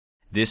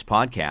This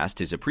podcast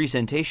is a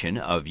presentation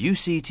of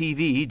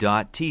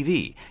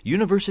UCTV.tv,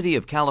 University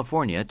of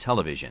California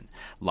Television.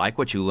 Like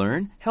what you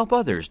learn? Help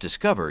others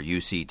discover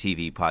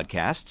UCTV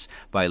podcasts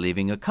by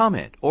leaving a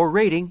comment or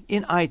rating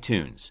in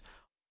iTunes.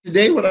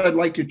 Today, what I'd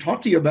like to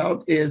talk to you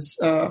about is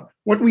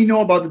what we know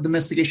about the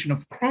domestication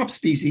of crop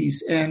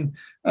species and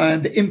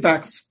the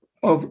impact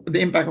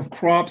of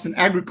crops and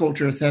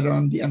agriculture has had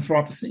on the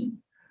Anthropocene.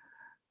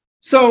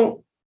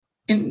 So,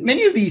 in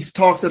many of these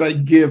talks that I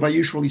give, I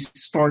usually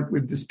start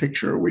with this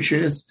picture, which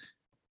is,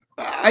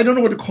 I don't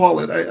know what to call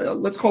it.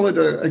 Let's call it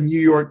a New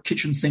York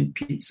kitchen sink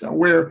pizza,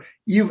 where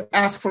you've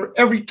asked for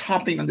every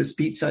topping on this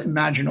pizza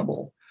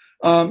imaginable.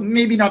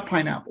 Maybe not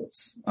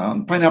pineapples.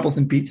 Pineapples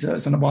in pizza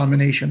is an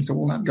abomination, so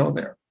we'll not go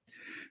there.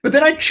 But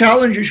then I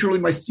challenge usually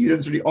my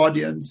students or the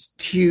audience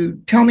to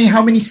tell me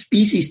how many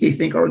species they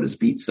think are in this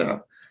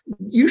pizza.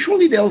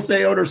 Usually they'll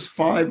say, oh, there's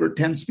 5 or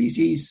 10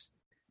 species.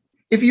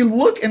 If you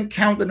look and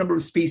count the number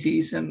of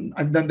species, and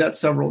I've done that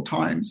several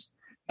times,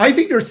 I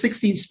think there are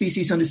 16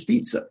 species on this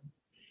pizza.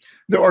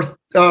 There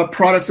are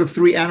products of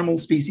 3 animal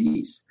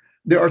species.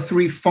 There are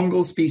 3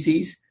 fungal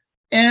species.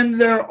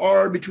 And there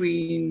are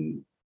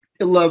between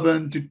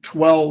 11 to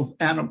 12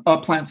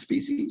 plant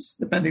species,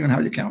 depending on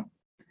how you count.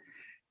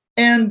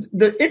 And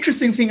the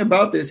interesting thing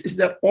about this is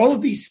that all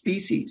of these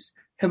species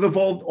have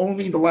evolved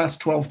only in the last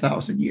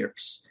 12,000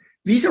 years.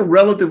 These are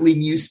relatively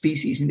new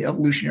species in the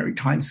evolutionary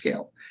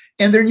timescale.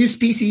 And they're new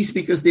species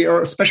because they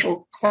are a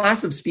special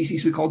class of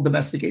species we call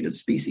domesticated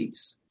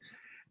species.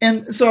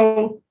 And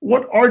so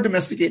what are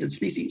domesticated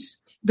species?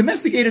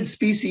 Domesticated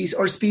species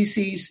are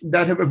species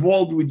that have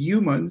evolved with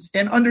humans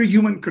and under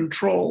human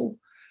control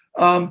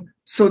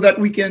so that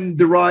we can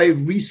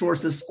derive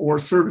resources or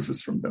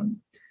services from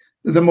them.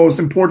 The most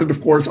important,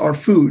 of course, are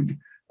food.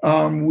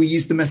 We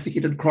use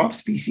domesticated crop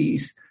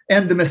species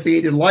and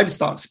domesticated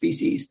livestock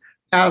species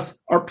as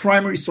our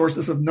primary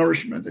sources of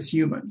nourishment as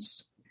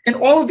humans. And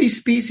all of these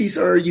species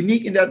are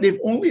unique in that they've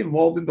only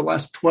evolved in the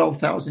last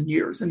 12,000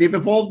 years. And they've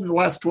evolved in the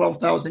last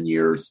 12,000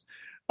 years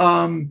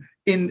in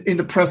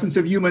the presence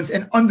of humans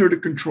and under the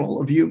control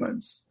of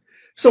humans.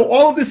 So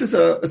all of this is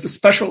a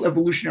special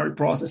evolutionary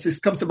process. This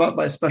comes about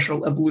by a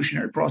special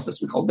evolutionary process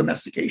we call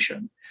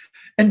domestication.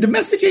 And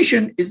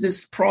domestication is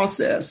this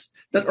process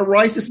that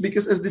arises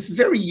because of this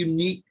very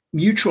unique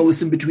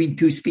mutualism between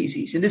 2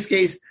 species. In this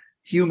case,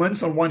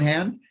 humans on one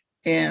hand,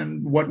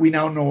 and what we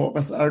now know of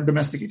as our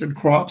domesticated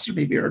crops or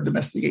maybe our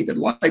domesticated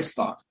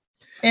livestock.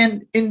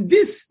 And in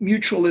this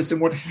mutualism,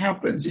 what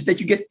happens is that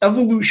you get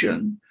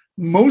evolution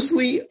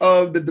mostly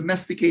of the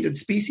domesticated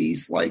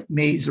species like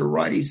maize or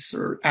rice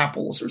or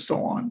apples or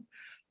so on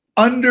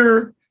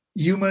under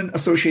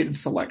human-associated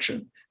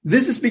selection.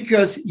 This is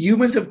because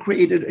humans have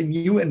created a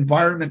new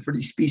environment for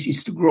these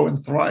species to grow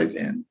and thrive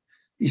in.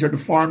 These are the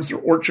farms or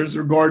orchards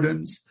or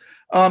gardens.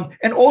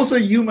 And also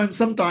humans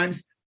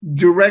sometimes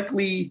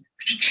directly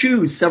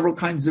choose several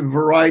kinds of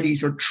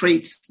varieties or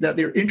traits that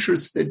they're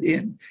interested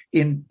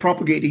in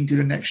propagating to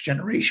the next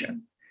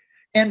generation.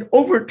 And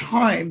over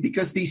time,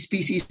 because these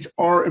species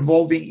are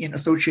evolving in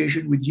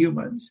association with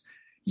humans,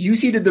 you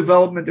see the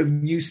development of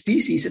new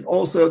species and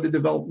also the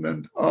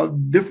development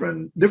of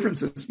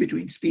differences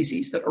between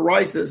species that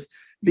arises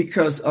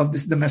because of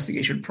this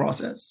domestication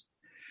process.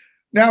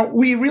 Now,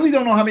 we really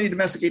don't know how many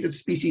domesticated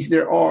species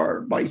there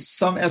are. By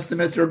some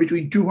estimates, there are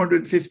between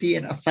 250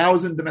 and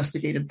 1,000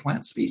 domesticated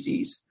plant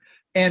species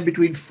and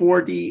between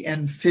 40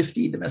 and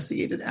 50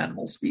 domesticated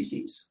animal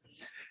species.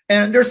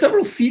 And there are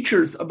several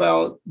features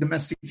about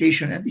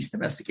domestication and these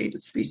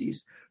domesticated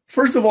species.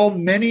 First of all,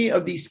 many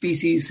of these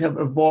species have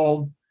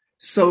evolved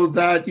so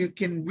that you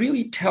can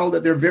really tell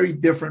that they're very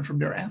different from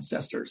their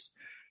ancestors.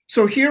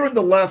 So here on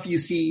the left, you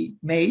see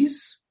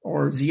maize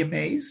or Zea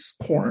mays,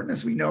 corn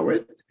as we know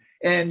it.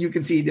 And you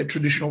can see the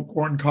traditional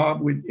corn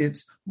cob with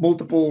its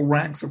multiple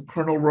ranks of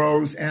kernel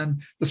rows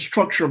and the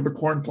structure of the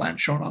corn plant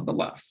shown on the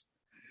left.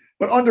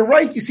 But on the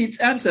right, you see its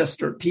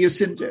ancestor,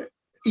 teosinte.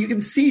 You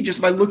can see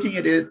just by looking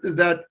at it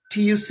that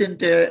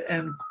teosinte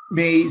and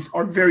maize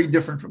are very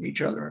different from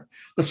each other.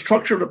 The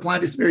structure of the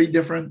plant is very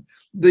different.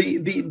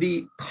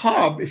 The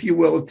cob, if you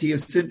will, of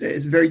teosinte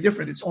is very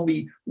different. It's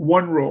only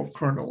one row of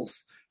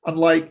kernels,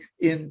 unlike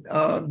in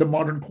the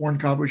modern corn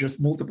cob, which has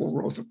multiple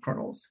rows of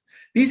kernels.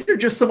 These are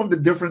just some of the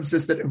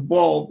differences that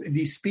evolve in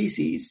these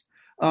species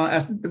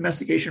as the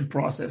domestication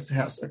process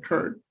has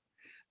occurred.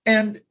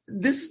 And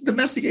this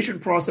domestication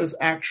process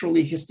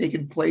actually has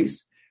taken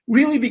place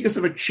really because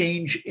of a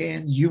change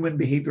in human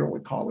behavioral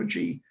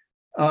ecology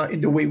in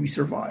the way we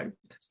survived.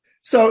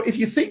 So if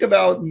you think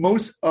about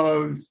most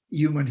of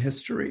human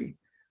history,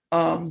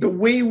 the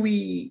way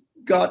we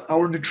got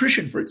our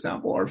nutrition, for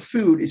example, our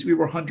food, is we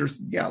were hunters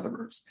and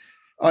gatherers.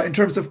 In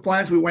terms of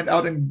plants, we went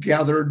out and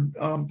gathered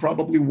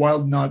probably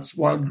wild nuts,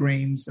 wild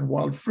grains, and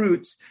wild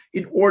fruits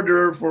in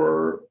order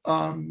for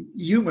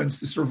humans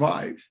to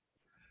survive.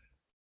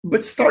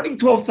 But starting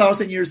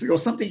 12,000 years ago,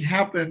 something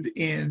happened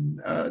in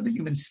the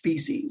human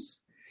species.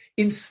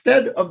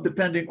 Instead of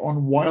depending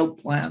on wild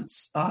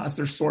plants as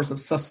their source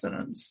of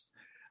sustenance,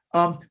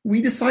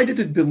 we decided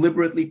to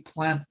deliberately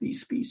plant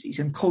these species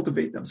and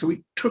cultivate them. So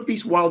we took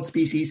these wild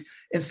species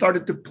and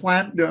started to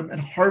plant them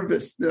and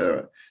harvest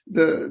the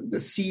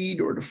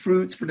seed or the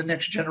fruits for the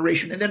next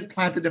generation, and then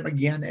planted them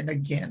again and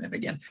again and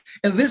again.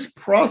 And this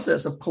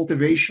process of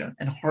cultivation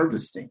and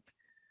harvesting,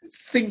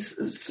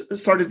 things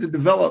started to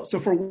develop. So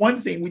for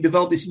one thing, we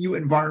developed this new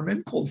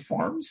environment called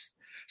farms.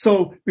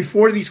 So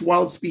before, these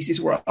wild species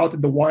were out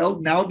in the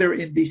wild. Now they're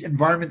in this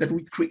environment that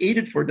we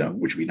created for them,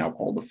 which we now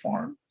call the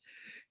farm.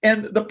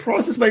 And the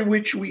process by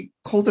which we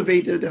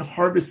cultivated and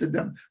harvested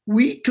them,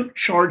 we took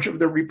charge of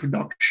their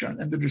reproduction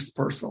and the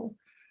dispersal.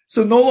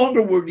 So no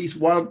longer were these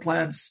wild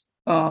plants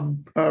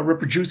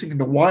reproducing in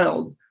the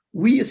wild.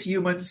 We as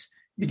humans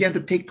began to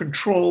take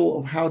control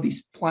of how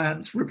these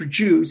plants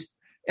reproduced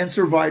and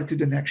survived to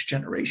the next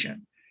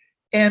generation.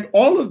 And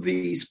all of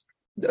these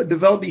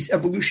developed these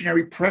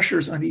evolutionary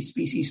pressures on these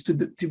species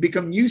to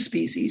become new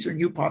species or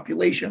new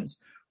populations,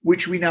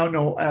 which we now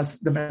know as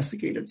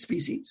domesticated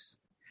species.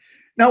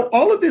 Now,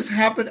 all of this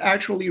happened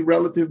actually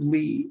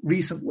relatively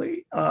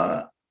recently,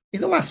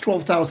 in the last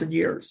 12,000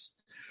 years.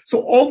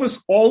 So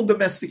almost all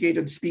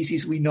domesticated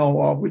species we know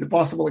of, with the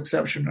possible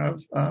exception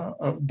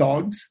of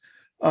dogs,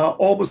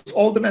 almost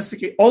all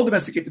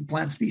domesticated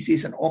plant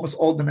species and almost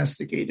all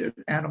domesticated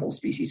animal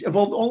species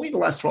evolved only in the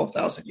last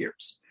 12,000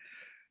 years.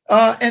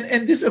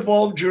 And this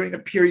evolved during a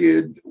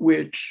period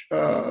which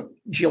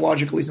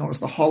geologically is known as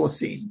the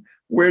Holocene,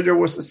 where there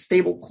was a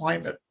stable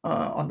climate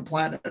on the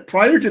planet.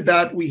 Prior to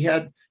that, we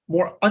had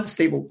more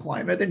unstable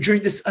climate. And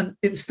during this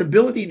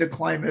instability in the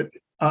climate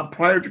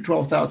prior to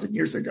 12,000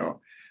 years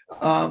ago,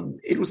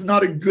 it was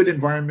not a good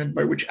environment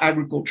by which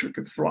agriculture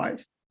could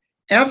thrive.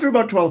 After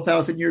about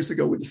 12,000 years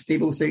ago, with the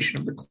stabilization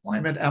of the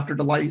climate after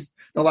the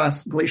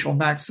last glacial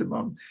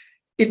maximum,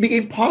 it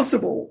became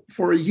possible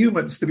for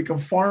humans to become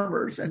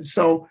farmers, and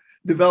so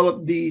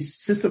developed these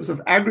systems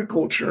of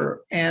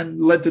agriculture and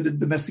led to the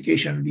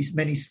domestication of these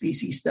many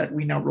species that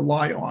we now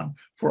rely on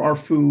for our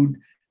food,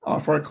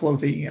 for our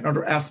clothing, and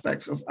other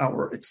aspects of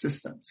our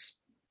existence.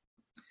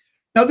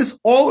 Now, this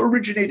all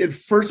originated,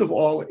 first of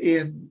all,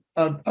 in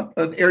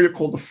an area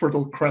called the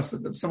Fertile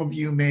Crescent, and some of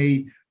you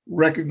may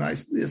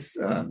recognize this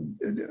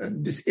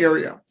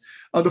area.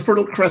 The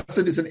Fertile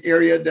Crescent is an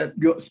area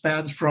that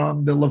spans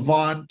from the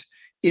Levant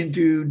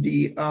into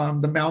the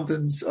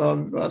mountains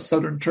of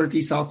southern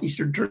Turkey,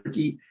 southeastern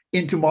Turkey,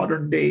 into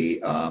modern-day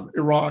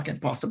Iraq,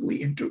 and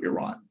possibly into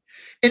Iran.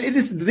 And it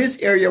is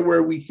this area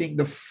where we think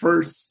the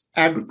first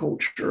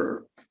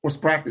agriculture was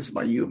practiced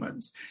by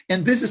humans.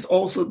 And this is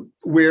also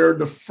where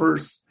the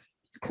first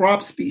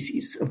crop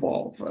species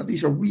evolve.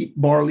 These are wheat,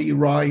 barley,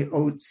 rye,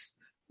 oats,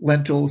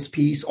 lentils,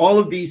 peas, all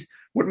of these,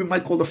 what we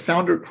might call the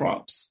founder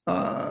crops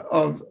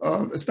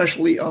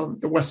especially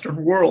of the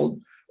Western world,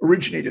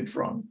 originated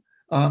from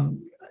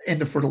in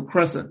the Fertile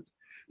Crescent.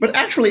 But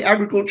actually,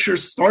 agriculture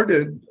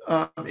started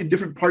in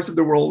different parts of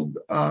the world.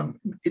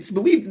 It's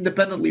believed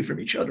independently from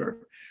each other.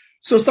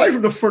 So aside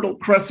from the Fertile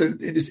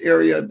Crescent in this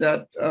area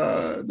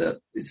that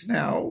is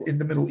now in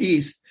the Middle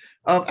East,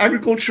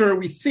 agriculture,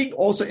 we think,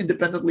 also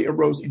independently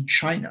arose in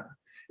China.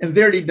 And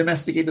there they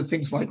domesticated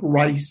things like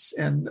rice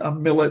and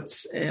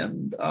millets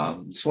and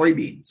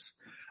soybeans.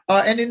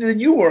 And in the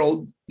New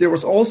World, there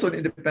was also an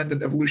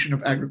independent evolution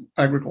of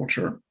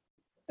agriculture.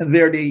 And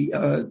there they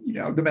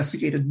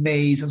domesticated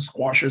maize and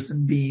squashes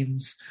and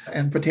beans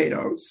and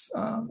potatoes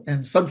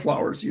and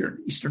sunflowers here in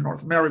Eastern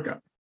North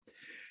America.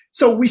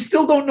 So we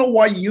still don't know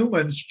why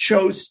humans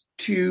chose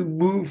to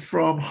move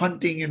from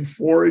hunting and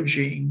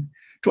foraging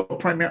to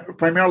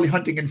primarily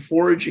hunting and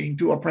foraging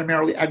to a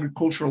primarily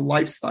agricultural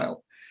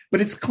lifestyle. But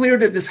it's clear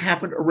that this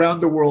happened around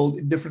the world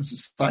in different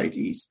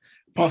societies,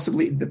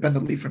 possibly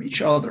independently from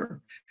each other.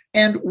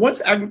 And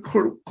once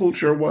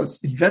agriculture was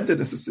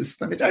invented as a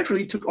system, it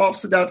actually took off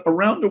so that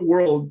around the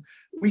world,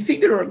 we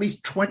think there are at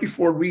least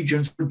 24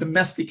 regions where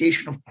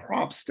domestication of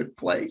crops took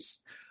place.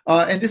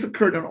 And this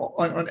occurred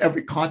on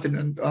every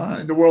continent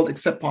in the world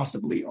except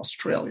possibly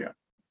Australia.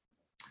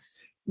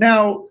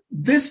 Now,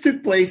 this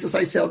took place, as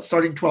I said,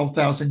 starting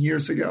 12,000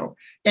 years ago.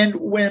 And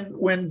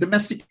when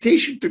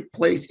domestication took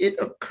place, it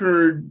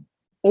occurred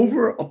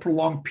over a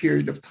prolonged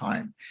period of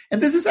time. And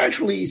this is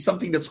actually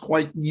something that's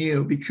quite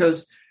new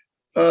because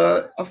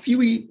a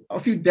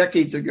few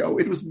decades ago,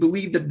 it was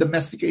believed that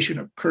domestication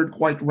occurred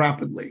quite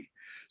rapidly.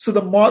 So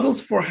the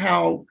models for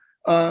how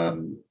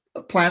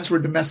plants were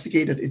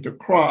domesticated into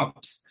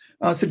crops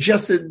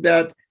suggested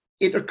that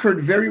it occurred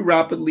very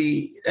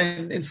rapidly,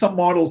 and in some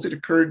models it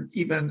occurred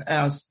even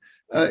as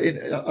in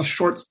a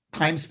short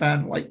time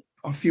span, like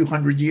a few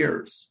hundred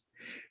years.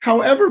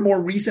 However,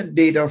 more recent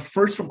data,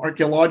 first from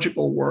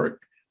archaeological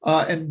work,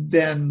 and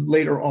then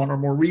later on, or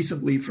more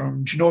recently,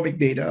 from genomic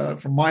data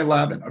from my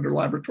lab and other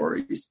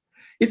laboratories,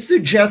 it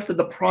suggests that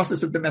the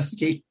process of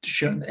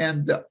domestication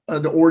and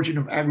the origin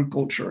of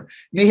agriculture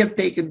may have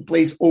taken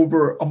place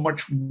over a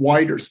much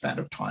wider span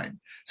of time.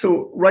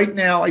 So right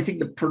now, I think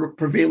the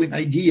prevailing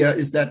idea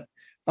is that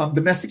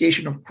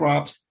domestication of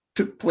crops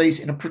took place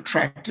in a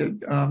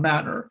protracted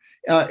manner.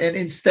 And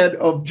instead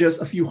of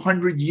just a few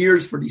hundred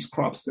years for these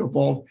crops to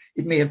evolve,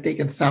 it may have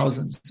taken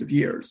thousands of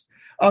years.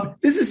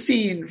 This is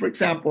seen, for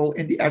example,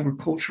 in the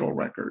agricultural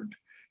record,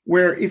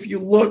 where if you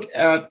look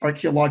at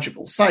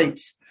archaeological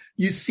sites,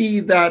 you see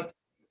that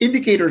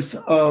indicators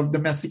of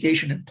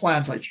domestication in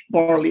plants like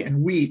barley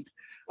and wheat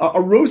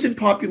arose in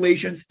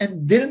populations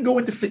and didn't go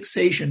into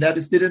fixation. That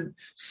is, didn't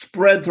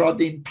spread throughout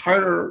the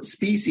entire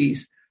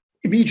species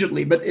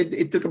immediately, but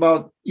it took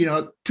about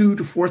 2,000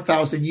 to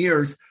 4,000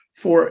 years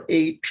for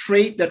a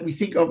trait that we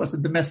think of as a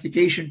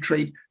domestication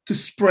trait to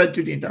spread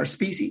to the entire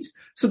species.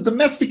 So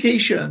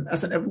domestication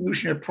as an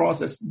evolutionary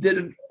process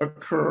didn't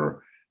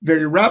occur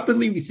very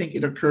rapidly. We think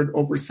it occurred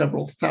over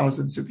several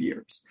thousands of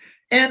years.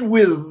 And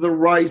with the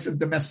rise of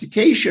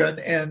domestication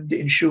and the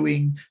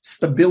ensuing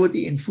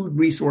stability in food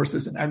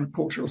resources and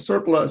agricultural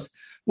surplus,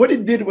 what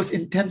it did was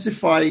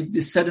intensify the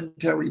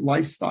sedentary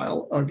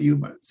lifestyle of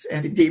humans,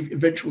 and it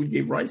eventually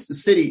gave rise to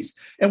cities.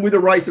 And with the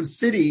rise of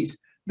cities,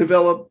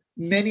 developed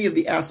many of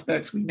the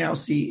aspects we now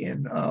see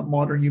in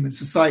modern human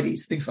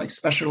societies, things like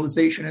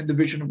specialization and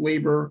division of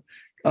labor,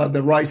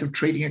 the rise of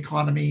trading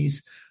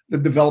economies, the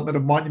development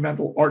of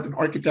monumental art and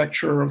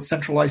architecture, of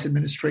centralized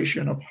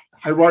administration, of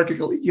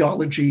hierarchical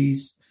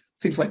ideologies,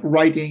 things like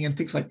writing and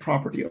things like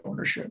property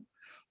ownership.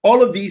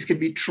 All of these can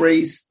be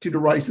traced to the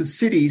rise of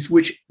cities,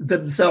 which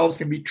themselves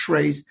can be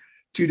traced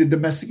to the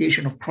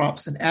domestication of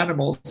crops and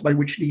animals by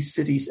which these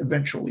cities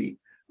eventually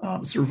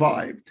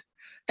survived.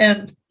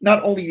 And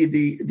not only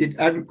did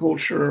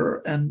agriculture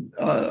and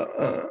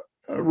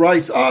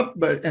rise up,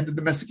 and the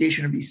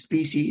domestication of these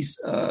species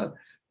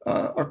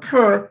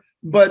occur,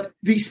 but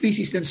these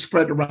species then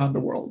spread around the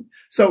world.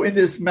 So in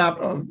this map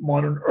of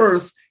modern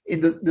Earth, in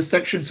the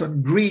sections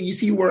on green, you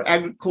see where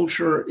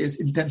agriculture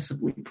is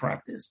intensively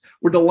practiced,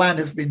 where the land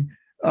has been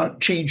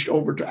changed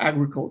over to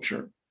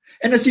agriculture.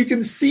 And as you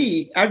can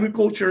see,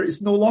 agriculture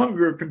is no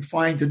longer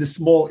confined to the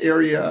small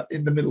area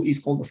in the Middle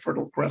East called the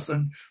Fertile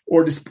Crescent,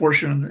 or this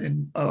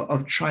portion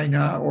of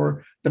China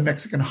or the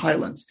Mexican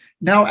highlands.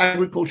 Now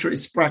agriculture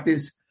is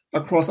practiced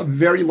across a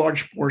very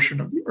large portion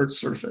of the Earth's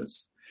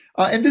surface.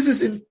 And this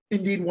is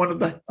indeed one of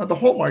the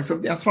hallmarks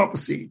of the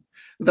Anthropocene,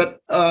 that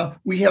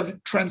we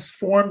have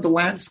transformed the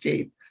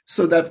landscape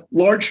so that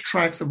large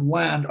tracts of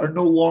land are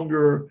no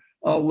longer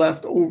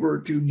left over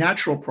to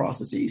natural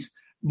processes,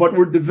 but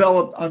were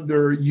developed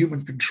under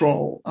human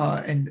control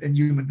and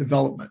human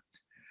development.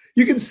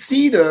 You can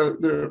see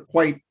the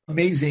quite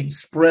amazing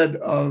spread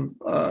of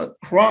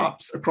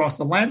crops across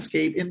the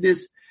landscape in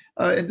this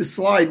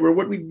slide, where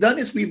what we've done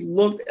is we've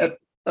looked at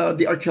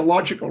the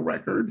archaeological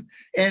record,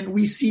 and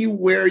we see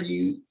where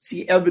you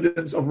see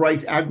evidence of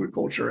rice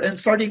agriculture. And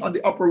starting on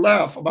the upper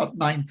left, about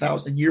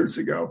 9,000 years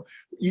ago,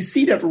 you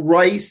see that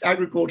rice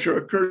agriculture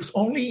occurs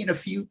only in a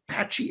few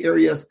patchy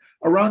areas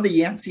around the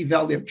Yangtze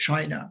Valley of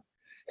China.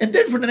 And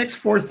then for the next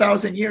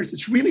 4,000 years,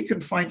 it's really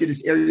confined to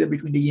this area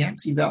between the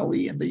Yangtze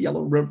Valley and the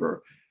Yellow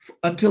River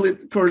until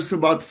it occurs to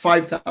about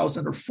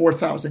 5,000 or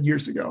 4,000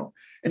 years ago.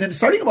 And then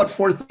starting about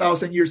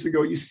 4,000 years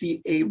ago, you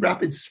see a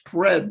rapid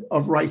spread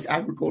of rice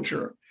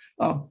agriculture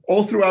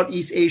all throughout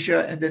East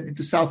Asia and then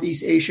into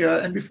Southeast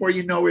Asia. And before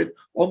you know it,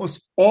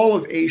 almost all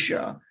of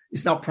Asia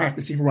is now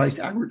practicing rice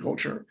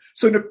agriculture.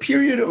 So in a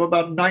period of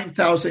about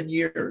 9,000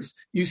 years,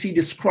 you see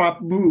this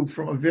crop move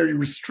from a very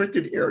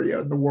restricted area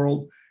in the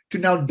world to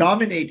now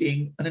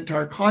dominating an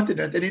entire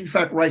continent. And in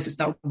fact, rice is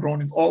now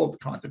grown in all of the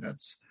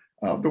continents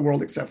of the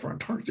world except for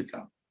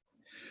Antarctica.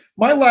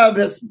 My lab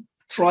has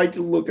tried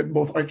to look at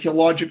both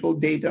archaeological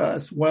data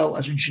as well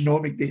as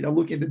genomic data,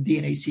 looking at the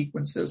DNA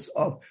sequences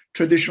of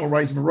traditional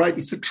rice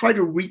varieties to try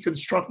to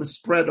reconstruct the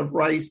spread of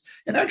rice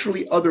and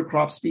actually other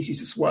crop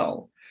species as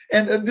well.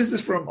 And this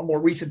is from a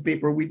more recent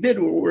paper we did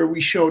where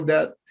we showed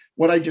that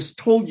what I just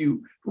told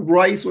you,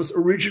 rice was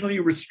originally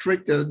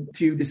restricted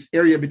to this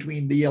area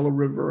between the Yellow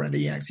River and the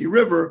Yangtze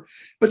River.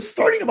 But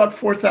starting about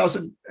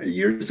 4,000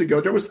 years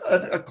ago, there was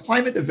a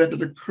climate event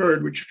that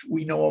occurred, which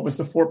we know of as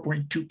the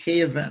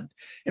 4.2K event.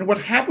 And what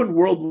happened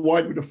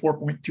worldwide with the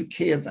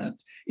 4.2K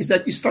event is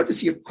that you start to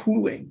see a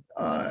cooling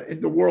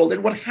in the world.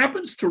 And what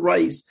happens to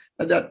rice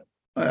at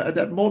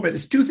that moment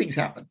is two things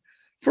happen.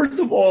 First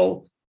of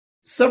all,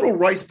 several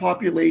rice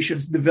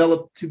populations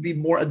develop to be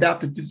more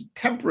adapted to the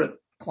temperate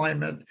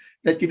climate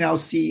that you now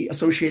see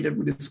associated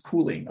with this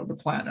cooling of the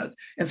planet.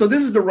 And so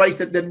this is the rice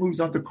that then moves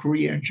on to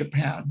Korea and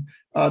Japan.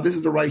 This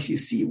is the rice you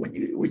see when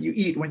you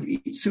eat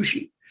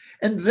sushi.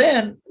 And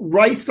then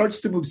rice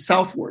starts to move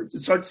southwards. It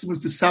starts to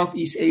move to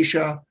Southeast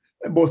Asia,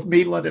 both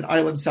mainland and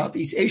island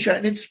Southeast Asia,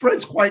 and it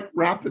spreads quite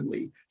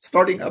rapidly.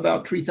 Starting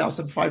about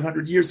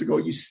 3,500 years ago,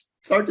 you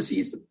start to see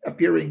it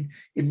appearing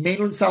in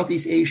mainland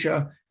Southeast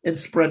Asia and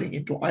spreading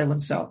into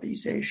island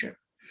Southeast Asia.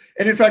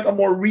 And in fact, a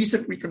more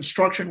recent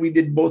reconstruction we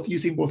did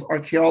using both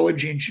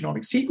archaeology and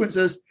genomic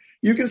sequences,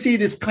 you can see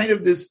this kind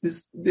of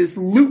this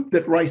loop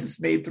that rice has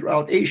made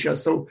throughout Asia.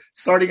 So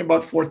starting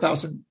about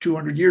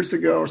 4,200 years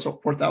ago, or so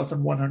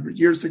 4,100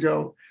 years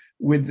ago,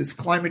 with this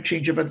climate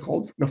change event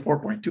called the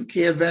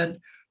 4.2K event,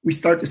 we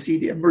start to see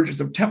the emergence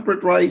of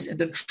temperate rice, and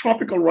then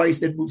tropical rice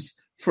that moves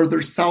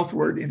further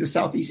southward into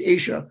Southeast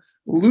Asia,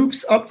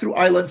 loops up through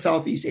island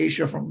Southeast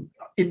Asia from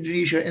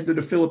Indonesia into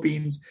the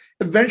Philippines,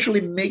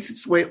 eventually makes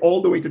its way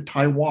all the way to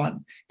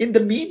Taiwan. In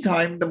the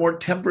meantime, the more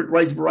temperate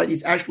rice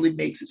varieties actually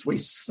makes its way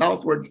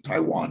southward to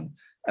Taiwan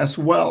as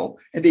well.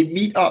 And they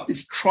meet up.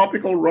 This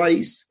tropical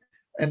rice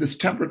and this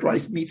temperate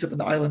rice meets up in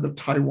the island of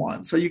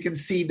Taiwan. So you can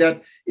see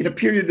that in a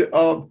period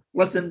of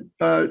less than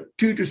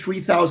 2,000 to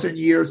 3,000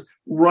 years,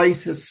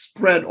 rice has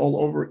spread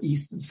all over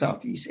East and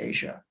Southeast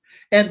Asia.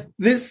 And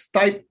this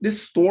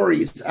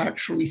story is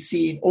actually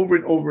seen over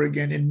and over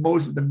again in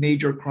most of the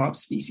major crop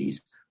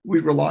species we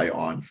rely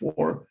on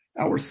for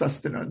our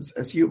sustenance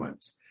as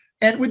humans.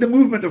 And with the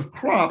movement of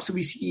crops,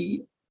 we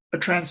see a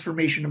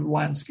transformation of the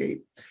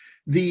landscape.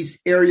 These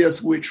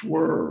areas, which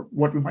were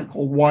what we might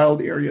call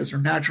wild areas or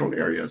natural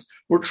areas,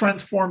 were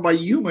transformed by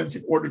humans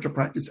in order to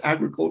practice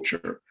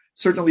agriculture.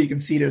 Certainly, you can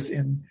see this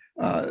in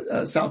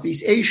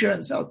Southeast Asia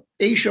and South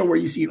Asia, where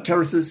you see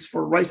terraces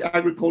for rice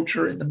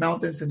agriculture in the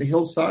mountains and the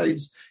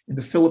hillsides, in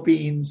the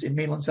Philippines, in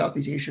mainland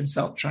Southeast Asia, and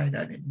South China,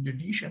 and in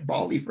Indonesia and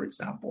Bali, for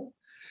example.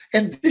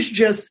 And this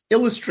just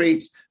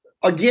illustrates,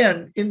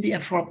 again, in the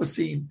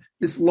Anthropocene,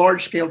 this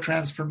large-scale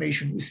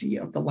transformation we see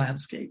of the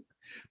landscape.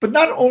 But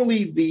not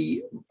only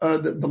the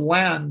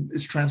land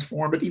is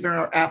transformed, but even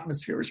our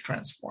atmosphere is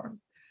transformed.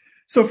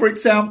 So, for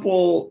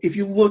example, if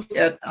you look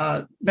at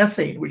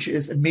methane, which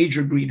is a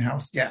major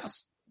greenhouse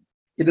gas,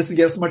 it doesn't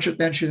get as much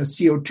attention as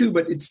CO2,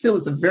 but it still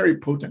is a very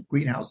potent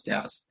greenhouse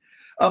gas.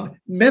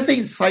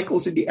 Methane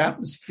cycles in the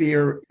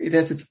atmosphere. It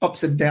has its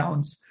ups and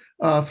downs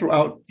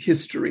throughout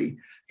history.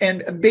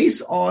 And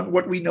based on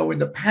what we know in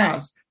the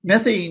past,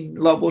 methane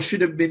levels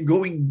should have been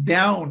going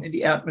down in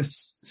the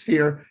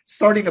atmosphere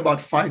starting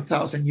about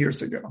 5,000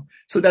 years ago.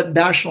 So that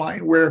dash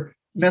line where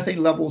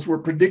methane levels were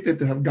predicted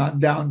to have gone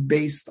down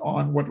based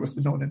on what was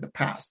known in the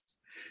past.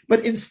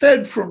 But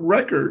instead, from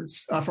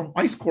records, from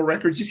ice core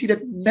records, you see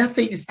that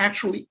methane is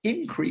actually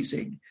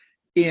increasing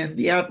in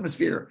the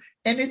atmosphere.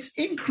 And it's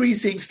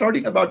increasing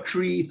starting about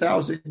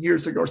 3,000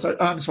 years ago.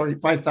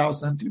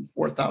 5,000 to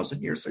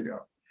 4,000 years ago.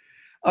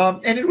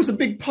 And it was a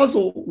big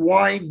puzzle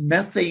why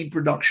methane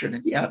production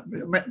in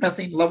the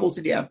methane levels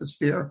in the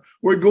atmosphere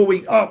were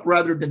going up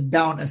rather than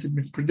down as had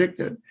been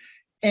predicted.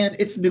 And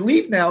it's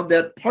believed now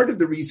that part of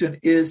the reason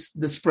is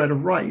the spread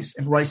of rice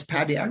and rice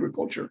paddy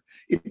agriculture.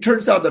 It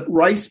turns out that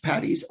rice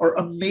paddies are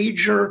a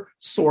major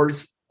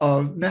source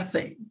of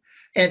methane.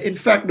 And in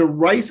fact, the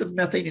rise of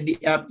methane in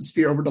the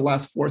atmosphere over the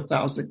last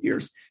 4,000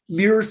 years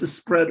mirrors the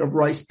spread of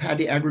rice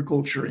paddy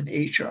agriculture in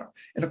Asia.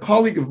 And a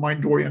colleague of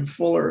mine, Dorian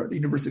Fuller at the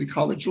University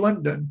College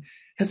London,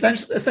 has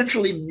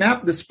essentially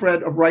mapped the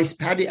spread of rice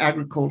paddy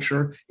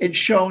agriculture and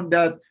shown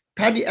that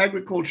paddy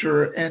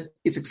agriculture and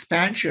its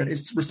expansion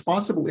is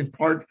responsible in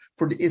part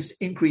for this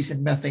increase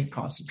in methane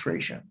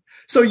concentration.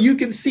 So you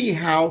can see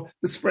how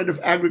the spread of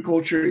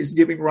agriculture is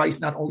giving rise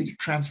not only to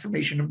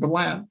transformation of the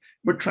land,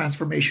 but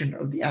transformation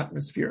of the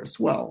atmosphere as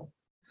well.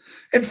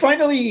 And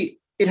finally,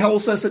 it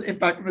also has an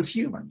impact on us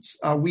humans.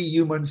 We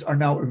humans are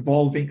now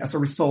evolving as a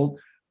result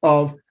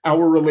of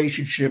our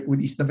relationship with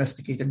these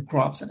domesticated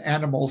crops and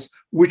animals,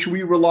 which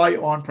we rely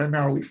on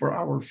primarily for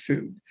our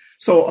food.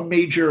 So a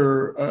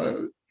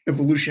major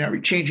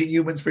evolutionary change in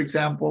humans, for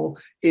example,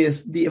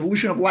 is the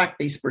evolution of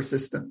lactase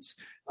persistence,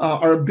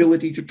 our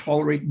ability to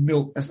tolerate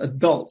milk as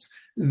adults.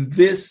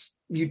 This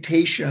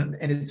mutation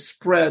and its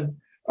spread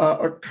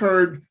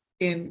occurred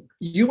in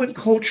human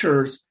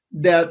cultures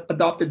that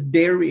adopted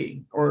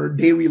dairying or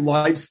dairy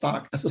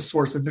livestock as a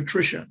source of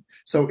nutrition.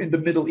 So in the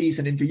Middle East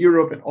and into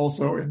Europe and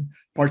also in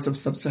parts of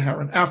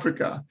sub-Saharan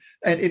Africa.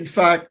 And in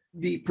fact,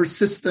 the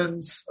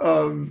persistence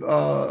of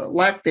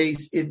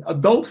lactase in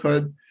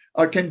adulthood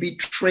can be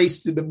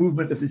traced to the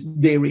movement of these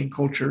dairying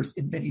cultures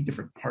in many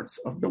different parts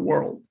of the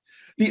world.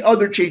 The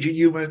other change in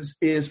humans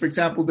is, for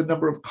example, the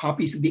number of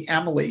copies of the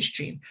amylase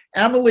gene.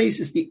 Amylase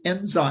is the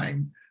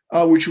enzyme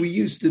which we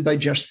use to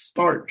digest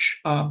starch.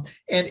 And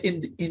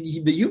in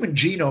the human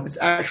genome, it's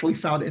actually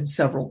found in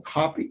several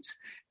copies.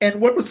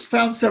 And what was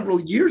found several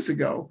years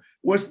ago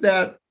was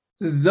that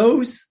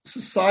those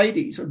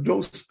societies or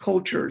those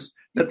cultures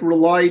that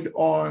relied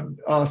on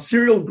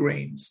cereal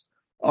grains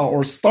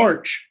or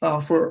starch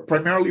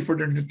primarily for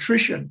their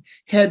nutrition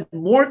had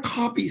more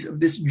copies of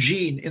this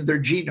gene in their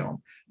genome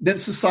than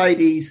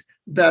societies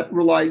that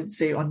relied,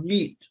 say, on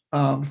meat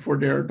for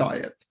their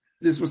diet.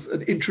 This was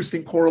an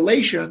interesting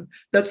correlation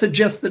that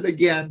suggested,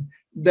 again,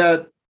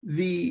 that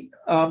the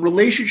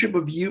relationship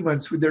of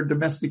humans with their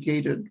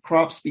domesticated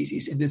crop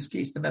species, in this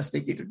case,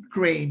 domesticated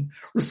grain,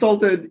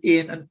 resulted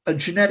in a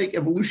genetic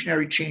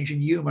evolutionary change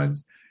in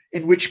humans,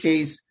 in which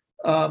case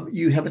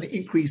you have an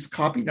increased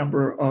copy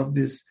number of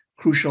this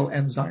crucial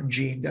enzyme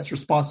gene that's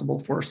responsible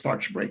for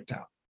starch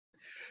breakdown.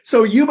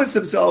 So humans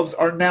themselves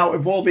are now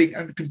evolving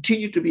and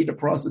continue to be in the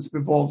process of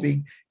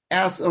evolving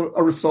as a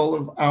result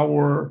of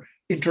our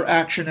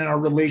interaction and our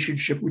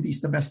relationship with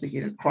these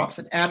domesticated crops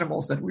and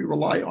animals that we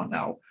rely on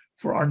now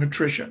for our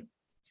nutrition.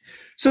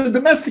 So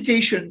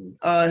domestication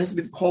has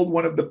been called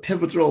one of the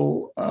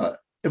pivotal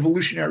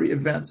evolutionary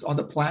events on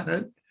the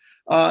planet.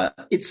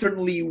 It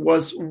certainly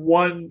was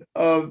one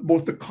of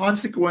both the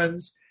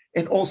consequence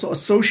and also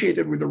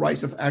associated with the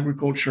rise of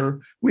agriculture,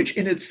 which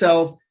in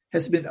itself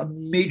has been a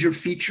major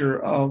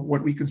feature of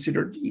what we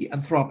consider the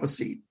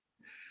Anthropocene.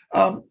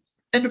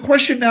 And the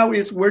question now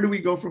is, where do we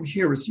go from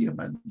here as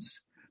humans?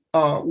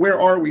 Where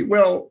are we?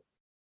 Well,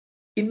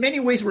 in many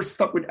ways, we're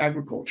stuck with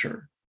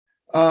agriculture.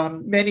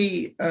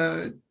 Many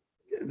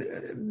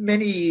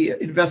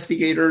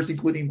investigators,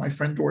 including my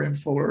friend Dorian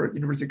Fuller at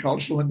University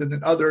College London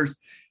and others,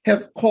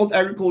 have called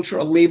agriculture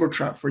a labor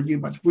trap for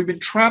humans. We've been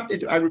trapped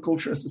into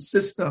agriculture as a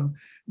system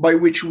by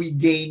which we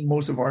gain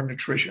most of our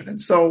nutrition.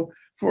 And so,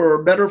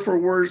 for better or for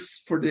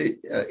worse, for the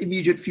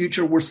immediate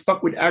future, we're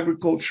stuck with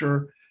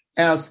agriculture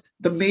as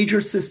the major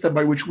system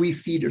by which we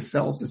feed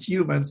ourselves as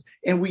humans,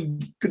 and we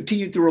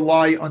continue to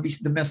rely on these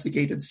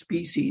domesticated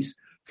species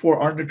for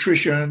our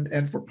nutrition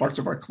and for parts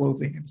of our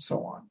clothing and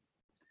so on.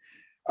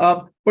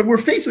 But we're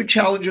faced with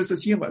challenges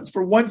as humans.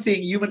 For one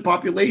thing, human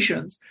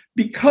populations,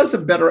 because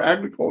of better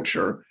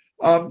agriculture,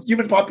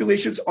 human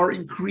populations are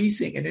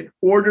increasing. And in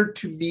order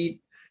to meet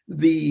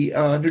the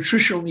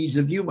nutritional needs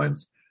of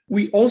humans,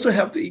 we also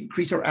have to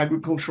increase our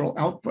agricultural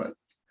output.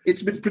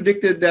 It's been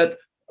predicted that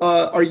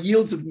our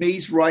yields of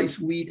maize, rice,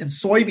 wheat, and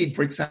soybean,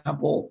 for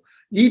example,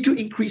 need to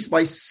increase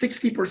by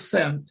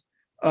 60%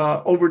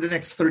 over the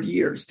next 30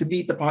 years to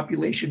meet the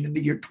population in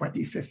the year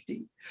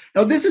 2050.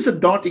 Now, this is a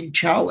daunting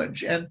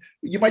challenge, and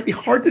you might be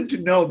heartened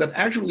to know that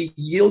actually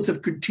yields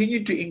have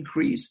continued to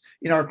increase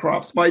in our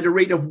crops by the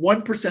rate of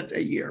 1%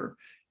 a year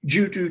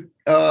due to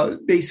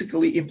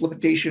basically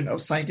implementation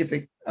of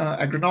scientific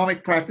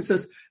agronomic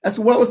practices, as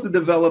well as the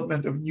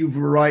development of new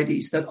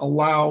varieties that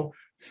allow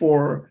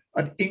for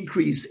an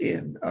increase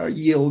in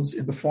yields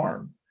in the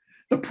farm.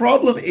 The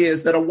problem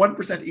is that a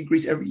 1%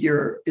 increase every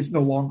year is no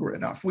longer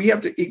enough. We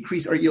have to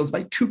increase our yields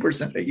by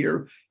 2% a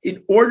year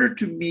in order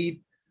to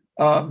meet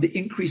the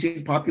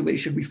increasing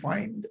population we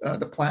find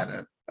the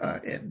planet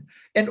in.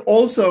 And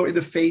also in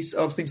the face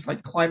of things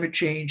like climate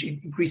change,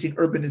 increasing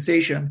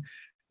urbanization,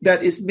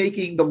 that is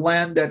making the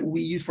land that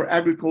we use for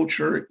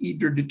agriculture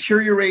either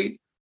deteriorate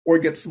or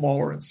get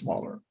smaller and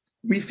smaller.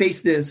 We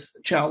face this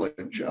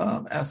challenge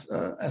as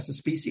a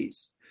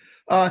species.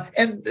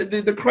 And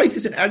the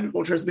crisis in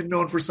agriculture has been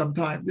known for some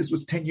time. This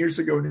was 10 years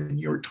ago in the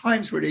New York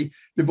Times, where they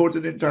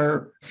devoted an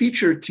entire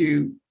feature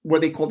to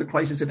what they called the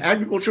crisis in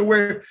agriculture,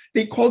 where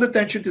they called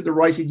attention to the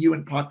rise in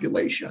human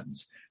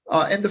populations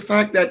and the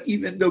fact that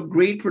even though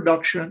grain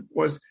production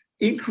was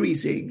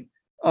increasing,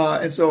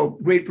 and so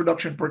grain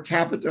production per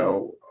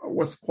capita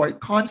was quite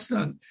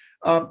constant,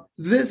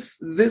 this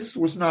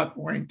was not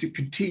going to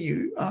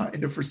continue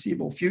in the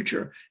foreseeable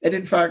future. And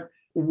in fact,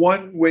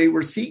 one way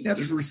we're seeing that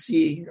is we're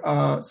seeing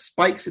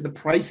spikes in the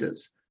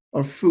prices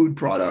of food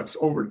products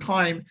over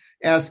time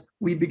as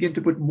we begin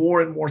to put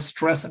more and more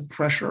stress and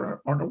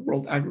pressure on the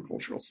world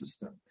agricultural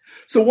system.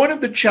 So one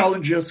of the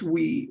challenges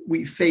we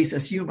face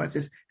as humans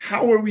is,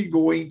 how are we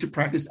going to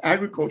practice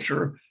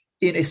agriculture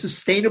in a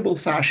sustainable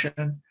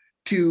fashion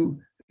to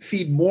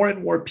feed more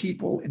and more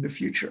people in the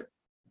future?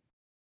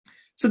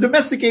 So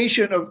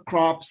domestication of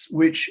crops,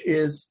 which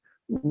is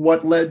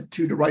what led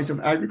to the rise of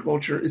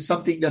agriculture, is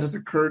something that has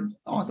occurred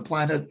on the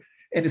planet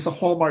and is a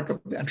hallmark of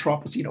the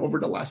Anthropocene over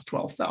the last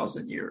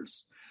 12,000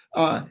 years.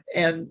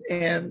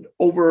 And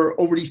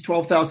over these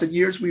 12,000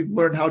 years, we've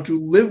learned how to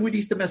live with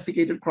these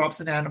domesticated crops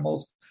and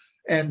animals,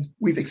 and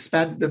we've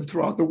expanded them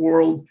throughout the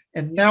world.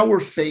 And now we're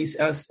faced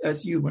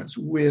as humans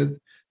with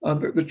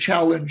the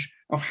challenge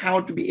of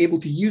how to be able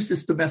to use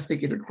this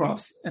domesticated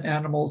crops and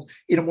animals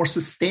in a more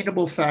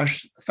sustainable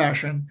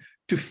fashion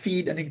to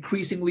feed an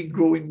increasingly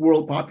growing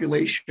world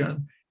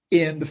population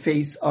in the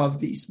face of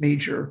these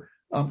major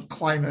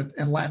climate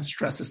and land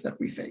stresses that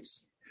we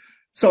face.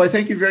 So I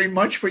thank you very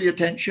much for your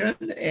attention,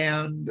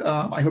 and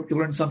I hope you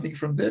learned something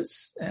from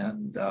this,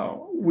 and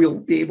we'll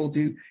be able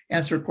to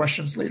answer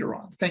questions later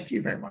on. Thank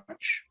you very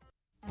much.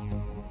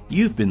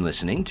 You've been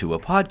listening to a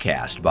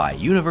podcast by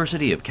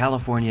University of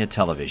California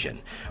Television.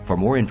 For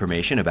more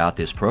information about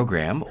this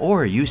program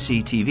or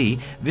UCTV,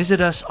 visit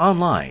us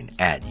online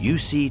at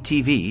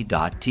uctv.tv.